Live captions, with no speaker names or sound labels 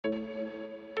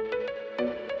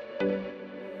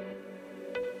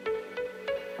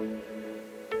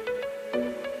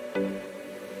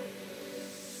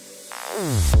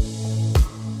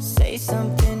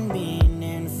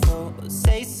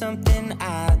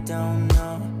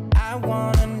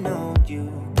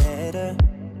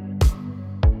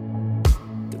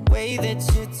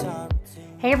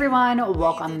Hey everyone,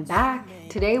 welcome back.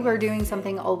 Today we're doing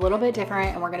something a little bit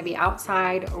different and we're gonna be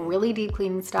outside, really deep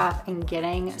cleaning stuff and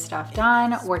getting stuff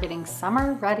done. We're getting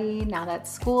summer ready now that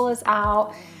school is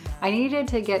out. I needed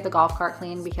to get the golf cart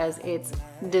clean because it's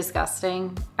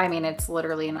disgusting. I mean, it's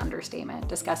literally an understatement.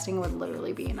 Disgusting would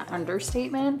literally be an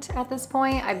understatement at this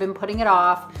point. I've been putting it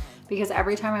off because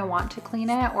every time I want to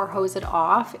clean it or hose it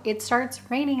off, it starts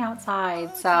raining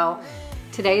outside. So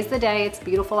today's the day, it's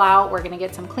beautiful out. We're gonna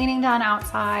get some cleaning done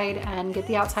outside and get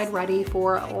the outside ready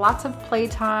for lots of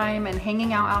playtime and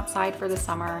hanging out outside for the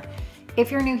summer. If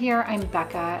you're new here, I'm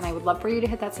Becca and I would love for you to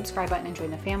hit that subscribe button and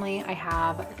join the family. I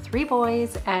have 3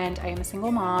 boys and I am a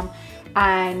single mom,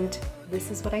 and this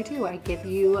is what I do. I give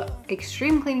you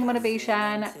extreme cleaning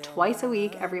motivation twice a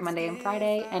week, every Monday and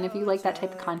Friday. And if you like that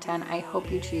type of content, I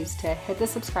hope you choose to hit the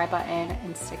subscribe button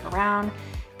and stick around.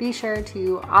 Be sure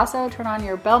to also turn on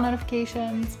your bell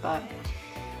notifications. But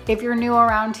if you're new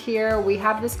around here, we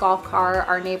have this golf cart.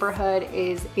 Our neighborhood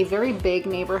is a very big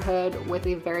neighborhood with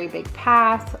a very big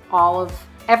path.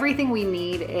 Everything we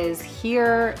need is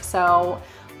here. So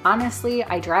honestly,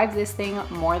 I drive this thing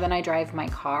more than I drive my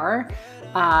car.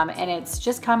 And it's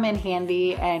just come in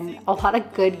handy and a lot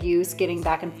of good use getting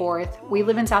back and forth. We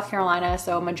live in South Carolina,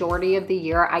 so a majority of the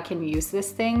year I can use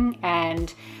this thing.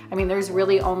 And I mean, there's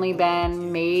really only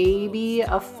been maybe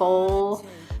a full,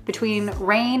 between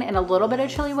rain and a little bit of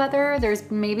chilly weather, there's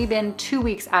maybe been 2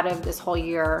 weeks out of this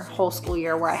whole school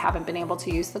year where I haven't been able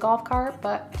to use the golf cart.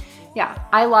 But yeah,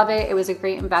 I love it. It was a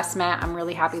great investment. I'm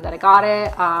really happy that I got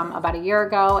it about a year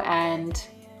ago. And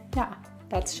yeah,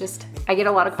 that's just, I get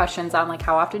a lot of questions on like,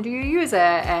 how often do you use it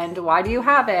and why do you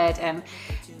have it? And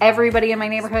everybody in my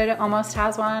neighborhood almost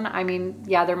has one. I mean,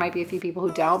 yeah, there might be a few people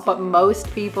who don't, but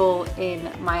most people in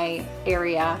my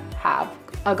area have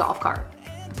a golf cart.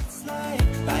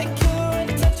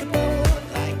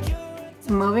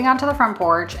 Moving on to the front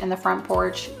porch, and the front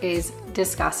porch is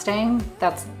disgusting.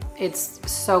 It's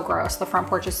so gross. The front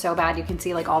porch is so bad. You can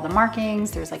see like all the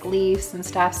markings, there's like leaves and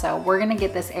stuff. So we're gonna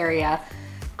get this area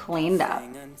cleaned up.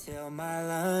 Until my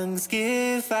lungs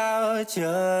give out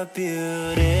your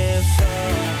beautiful.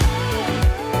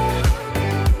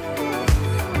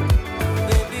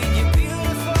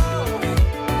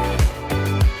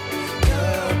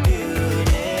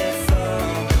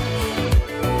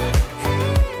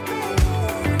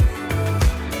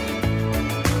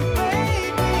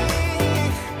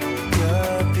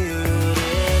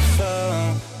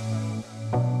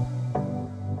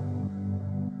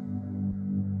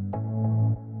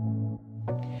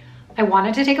 I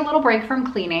wanted to take a little break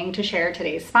from cleaning to share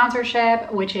today's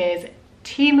sponsorship, which is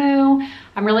Temu.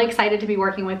 I'm really excited to be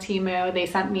working with Temu. They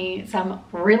sent me some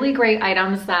really great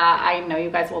items that I know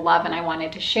you guys will love and I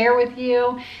wanted to share with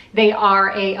you. They are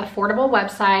a affordable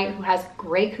website who has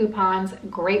great coupons,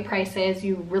 great prices.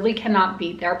 You really cannot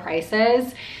beat their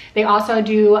prices. They also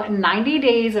do 90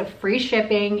 days of free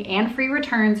shipping and free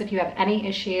returns if you have any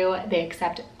issue. They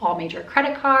accept all major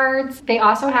credit cards. They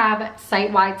also have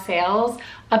site-wide sales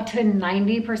up to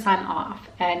 90% off,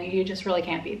 and you just really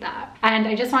can't beat that. And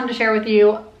I just wanted to share with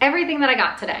you everything that I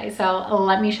got today, so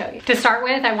let me show you. To start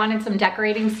with, I wanted some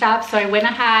decorating stuff, so I went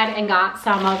ahead and got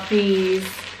some of these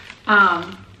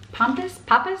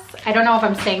Papas? I don't know if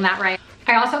I'm saying that right.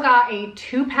 I also got a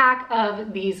 2-pack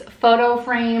of these photo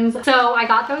frames. So I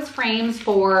got those frames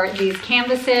for these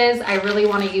canvases. I really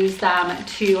want to use them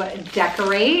to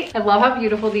decorate. I love how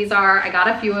beautiful these are. I got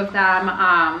a few of them.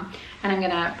 And I'm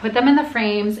gonna put them in the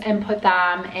frames and put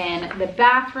them in the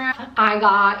bathroom. I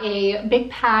got a big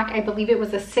pack, I believe it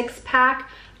was a 6-pack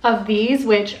of these,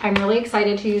 which I'm really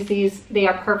excited to use these. They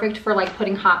are perfect for like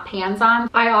putting hot pans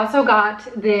on. I also got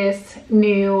this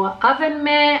new oven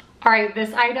mitt. All right,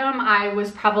 this item I was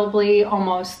probably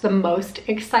almost the most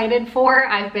excited for.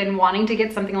 I've been wanting to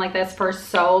get something like this for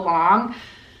so long.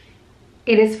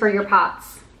 It is for your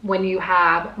pots. When you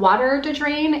have water to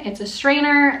drain, it's a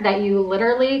strainer that you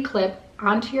literally clip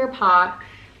onto your pot.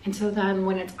 And so then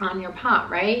when it's on your pot,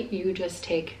 right, you just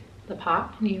take the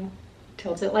pot and you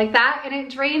tilt it like that and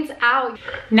it drains out.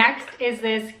 Next is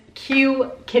this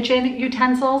Q kitchen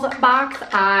utensils box.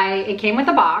 It came with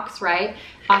a box, right?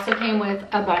 Also came with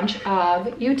a bunch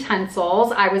of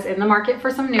utensils. I was in the market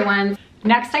for some new ones.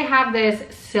 Next, I have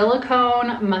this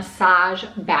silicone massage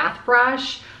bath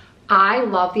brush. I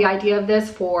love the idea of this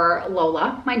for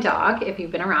Lola, my dog. If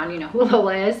you've been around, you know who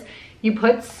Lola is. You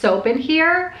put soap in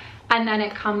here and then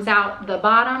it comes out the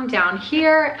bottom down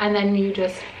here and then you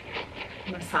just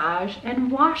massage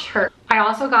and wash her. I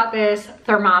also got this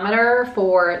thermometer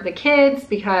for the kids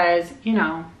because, you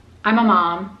know, I'm a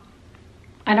mom.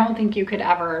 I don't think you could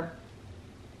ever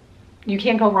you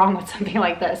can't go wrong with something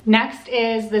like this. Next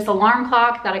is this alarm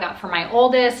clock that I got for my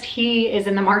oldest. He is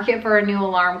in the market for a new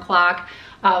alarm clock.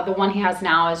 The one he has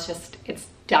now is just, it's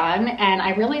done. And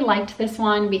I really liked this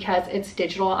one because it's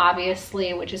digital,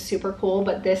 obviously, which is super cool.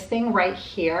 But this thing right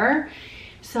here,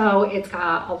 so it's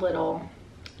got a little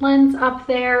lens up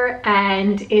there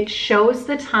and it shows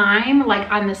the time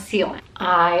like on the ceiling.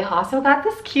 I also got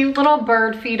this cute little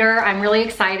bird feeder. I'm really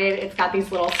excited. It's got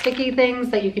these little sticky things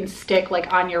that you can stick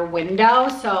like on your window.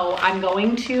 So I'm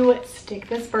going to stick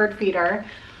this bird feeder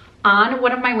on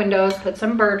one of my windows, put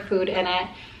some bird food in it,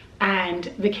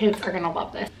 and the kids are gonna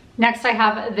love this. Next, I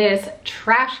have this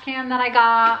trash can that I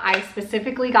got. I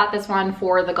specifically got this one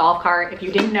for the golf cart. If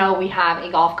you didn't know, we have a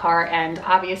golf cart, and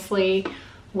obviously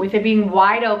with it being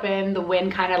wide open, the wind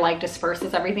kind of like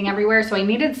disperses everything everywhere. So I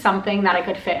needed something that I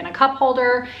could fit in a cup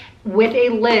holder with a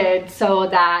lid so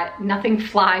that nothing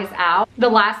flies out. The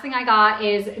last thing I got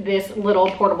is this little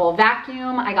portable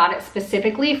vacuum. I got it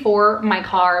specifically for my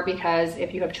car because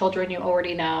if you have children, you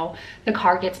already know the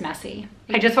car gets messy.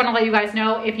 I just want to let you guys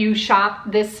know, if you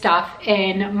shop this stuff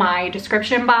in my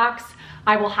description box,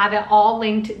 I will have it all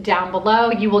linked down below.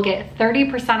 You will get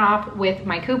 30% off with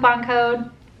my coupon code.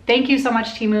 Thank you so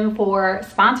much, Temu, for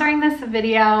sponsoring this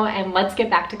video, and let's get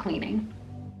back to cleaning.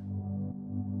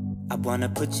 I wanna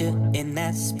put you in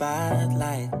that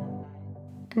spotlight.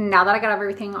 Now that I got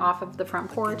everything off of the front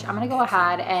porch, I'm gonna go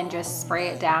ahead and just spray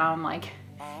it down, like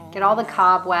get all the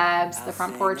cobwebs. The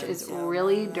front porch is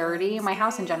really dirty. My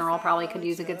house in general probably could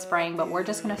use a good spraying, but we're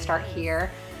just gonna start here.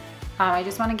 I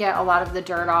just wanna get a lot of the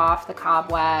dirt off, the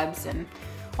cobwebs, and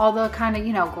all the kind of,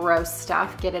 you know, gross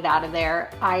stuff, get it out of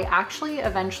there. I actually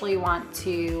eventually want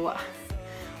to,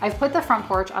 I've put the front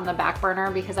porch on the back burner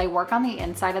because I work on the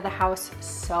inside of the house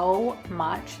so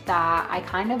much that I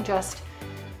kind of just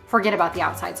forget about the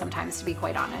outside sometimes, to be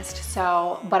quite honest.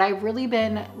 So, but I've really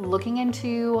been looking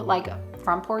into like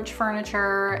front porch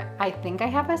furniture. I think I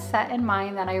have a set in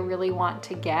mind that I really want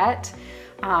to get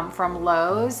from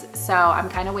Lowe's. So I'm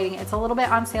kind of waiting. It's a little bit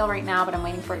on sale right now, but I'm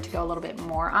waiting for it to go a little bit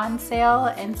more on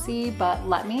sale and see. But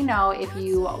let me know if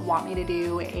you want me to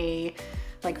do a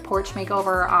like porch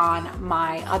makeover on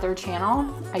my other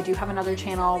channel. I do have another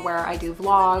channel where I do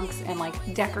vlogs and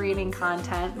like decorating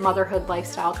content, motherhood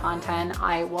lifestyle content.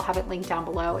 I will have it linked down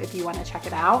below if you want to check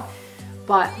it out.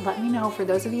 But let me know, for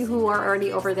those of you who are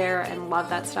already over there and love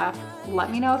that stuff, let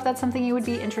me know if that's something you would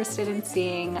be interested in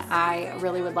seeing. I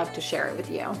really would love to share it with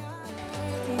you.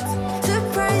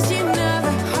 Surprised you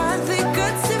never had the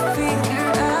guts to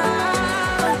figure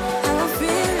out how I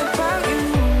feel about you.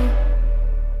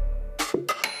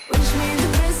 Wish me the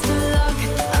best of luck.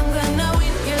 I'm gonna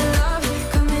win your love.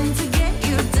 Coming to get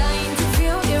you, dying to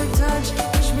feel your touch.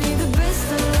 Wish me the best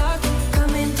of luck.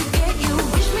 Coming to get you.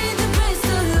 Wish me the best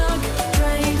of luck.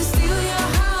 Trying to steal your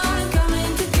heart.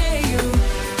 Coming to get you.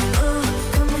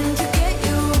 Coming to get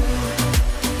you.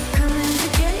 Coming to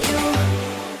get you.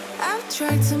 I've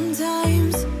tried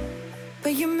sometimes,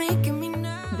 but you're making me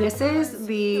nervous. This is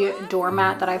the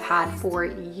doormat that I've had for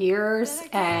years,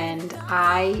 and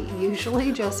I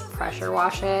usually just pressure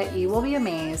wash it. You will be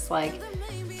amazed, like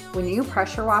when you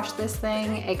pressure wash this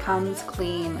thing, it comes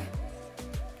clean.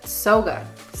 So good,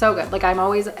 so good. Like I'm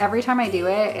always, every time I do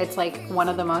it, it's like one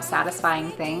of the most satisfying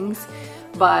things.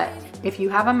 But if you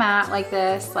have a mat like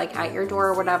this, like at your door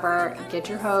or whatever, get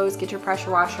your hose, get your pressure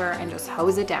washer, and just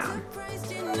hose it down.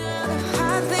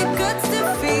 Had the guts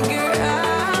to figure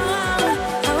out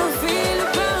how I feel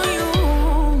about you.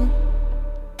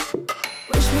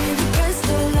 Wish me the best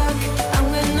of luck. I'm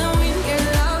gonna win your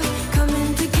love.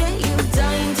 Coming to get you,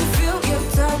 dying to feel your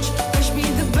touch. Wish me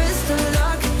the best of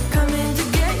luck. Coming to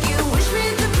get you. Wish me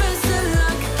the best of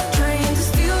luck. Trying to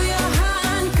steal your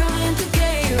hand. Coming to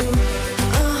get you.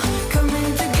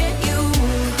 Coming to get you.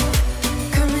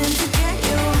 Coming to get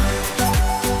you.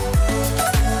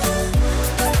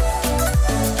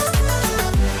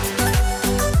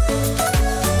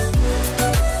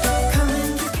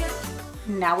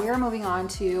 Now we are moving on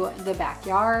to the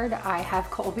backyard. I have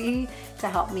Colby to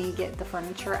help me get the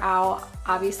furniture out.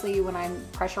 Obviously, when I'm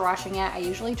pressure washing it, I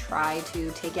usually try to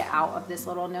take it out of this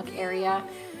little nook area.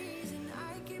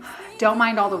 Don't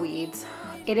mind all the weeds.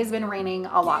 It has been raining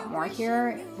a lot more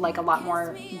here, like a lot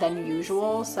more than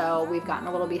usual. So we've gotten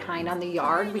a little behind on the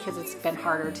yard because it's been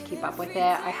harder to keep up with it.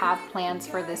 I have plans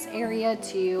for this area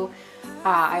too.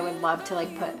 I would love to like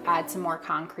add some more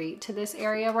concrete to this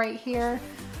area right here.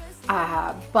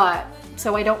 But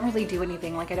so I don't really do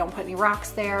anything, like I don't put any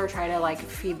rocks there or try to like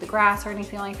feed the grass or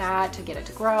anything like that to get it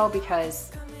to grow,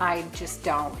 because I just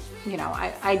don't, you know,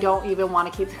 I don't even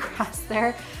want to keep the grass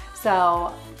there.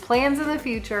 So plans in the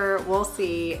future, we'll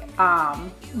see.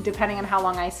 Depending on how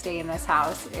long I stay in this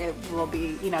house, it will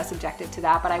be, you know, subjected to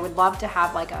that. But I would love to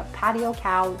have like a patio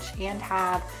couch and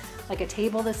have like a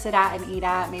table to sit at and eat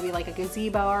at, maybe like a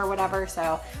gazebo or whatever.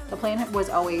 So the plan was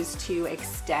always to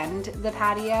extend the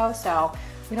patio. So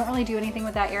we don't really do anything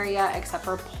with that area except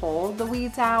for pull the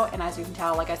weeds out. And as you can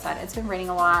tell, like I said, it's been raining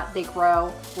a lot. They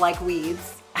grow like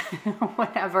weeds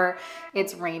whenever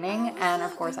it's raining. And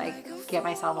of course I get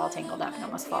myself all tangled up and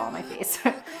almost fall on my face.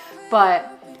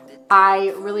 But I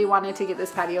really wanted to get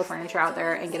this patio furniture out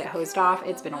there and get it hosed off.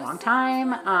 It's been a long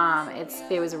time.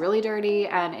 It was really dirty,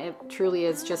 and it truly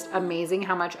is just amazing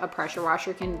how much a pressure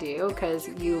washer can do, because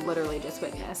you literally just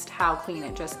witnessed how clean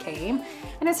it just came.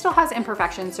 And it still has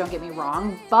imperfections, don't get me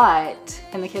wrong,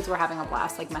 and the kids were having a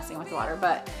blast like messing with the water,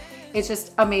 but it's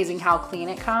just amazing how clean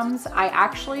it comes. I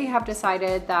actually have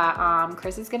decided that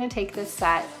Chris is gonna take this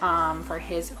set for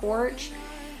his porch,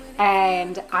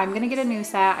 and I'm gonna get a new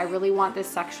set. I really want this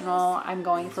sectional. I'm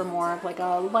going for more of like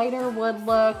a lighter wood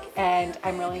look, and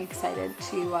I'm really excited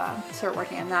to start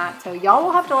working on that. So y'all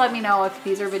will have to let me know if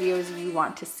these are videos you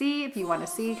want to see, if you want to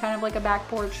see kind of like a back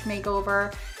porch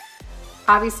makeover.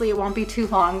 Obviously it won't be too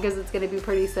long because it's gonna be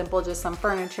pretty simple, just some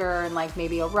furniture and like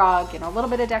maybe a rug and a little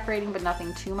bit of decorating, but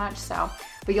nothing too much. So,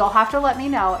 but you'll have to let me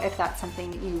know if that's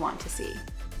something you want to see.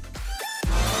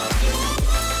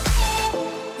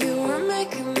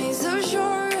 Making me so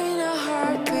sure in a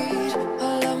heartbeat,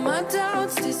 all of my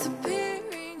doubts disappearing.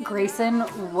 Grayson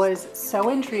was so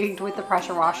intrigued with the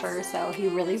pressure washer, so he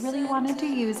really wanted to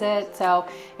use it. So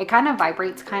it kind of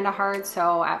vibrates kind of hard,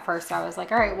 so at first I was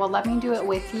like, all right, well, let me do it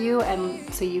with you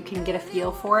and so you can get a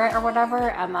feel for it or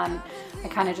whatever. And then I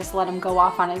kind of just let him go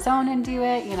off on his own and do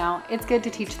it. You know, it's good to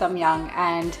teach them young.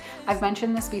 And I've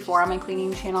mentioned this before on my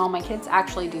cleaning channel, my kids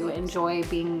actually do enjoy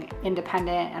being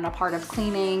independent and a part of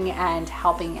cleaning and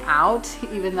helping out,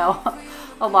 even though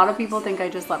a lot of people think I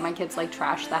just let my kids like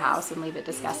trash the house and leave it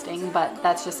disgusting, but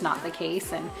that's just not the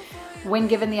case. And when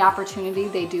given the opportunity,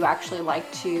 they do actually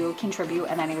like to contribute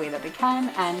in any way that they can.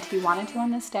 And he wanted to on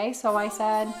this day, so I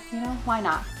said, you know, why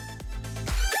not?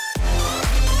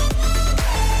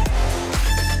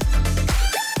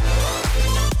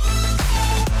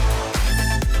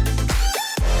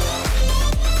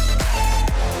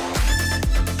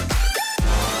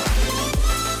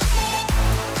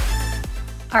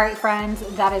 All right, friends,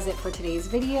 that is it for today's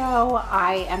video.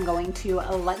 I am going to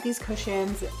let these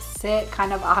cushions sit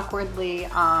kind of awkwardly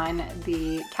on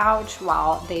the couch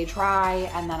while they dry,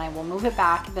 and then I will move it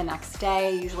back the next day.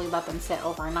 I usually let them sit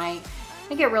overnight.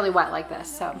 They get really wet like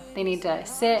this, so they need to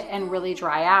sit and really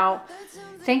dry out.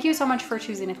 Thank you so much for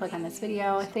choosing to click on this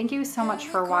video. Thank you so much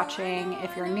for watching.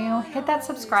 If you're new, hit that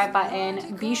subscribe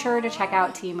button. Be sure to check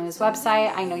out Temu's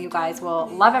website. I know you guys will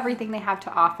love everything they have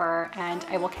to offer, and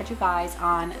I will catch you guys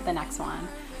on the next one.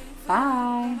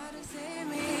 Bye.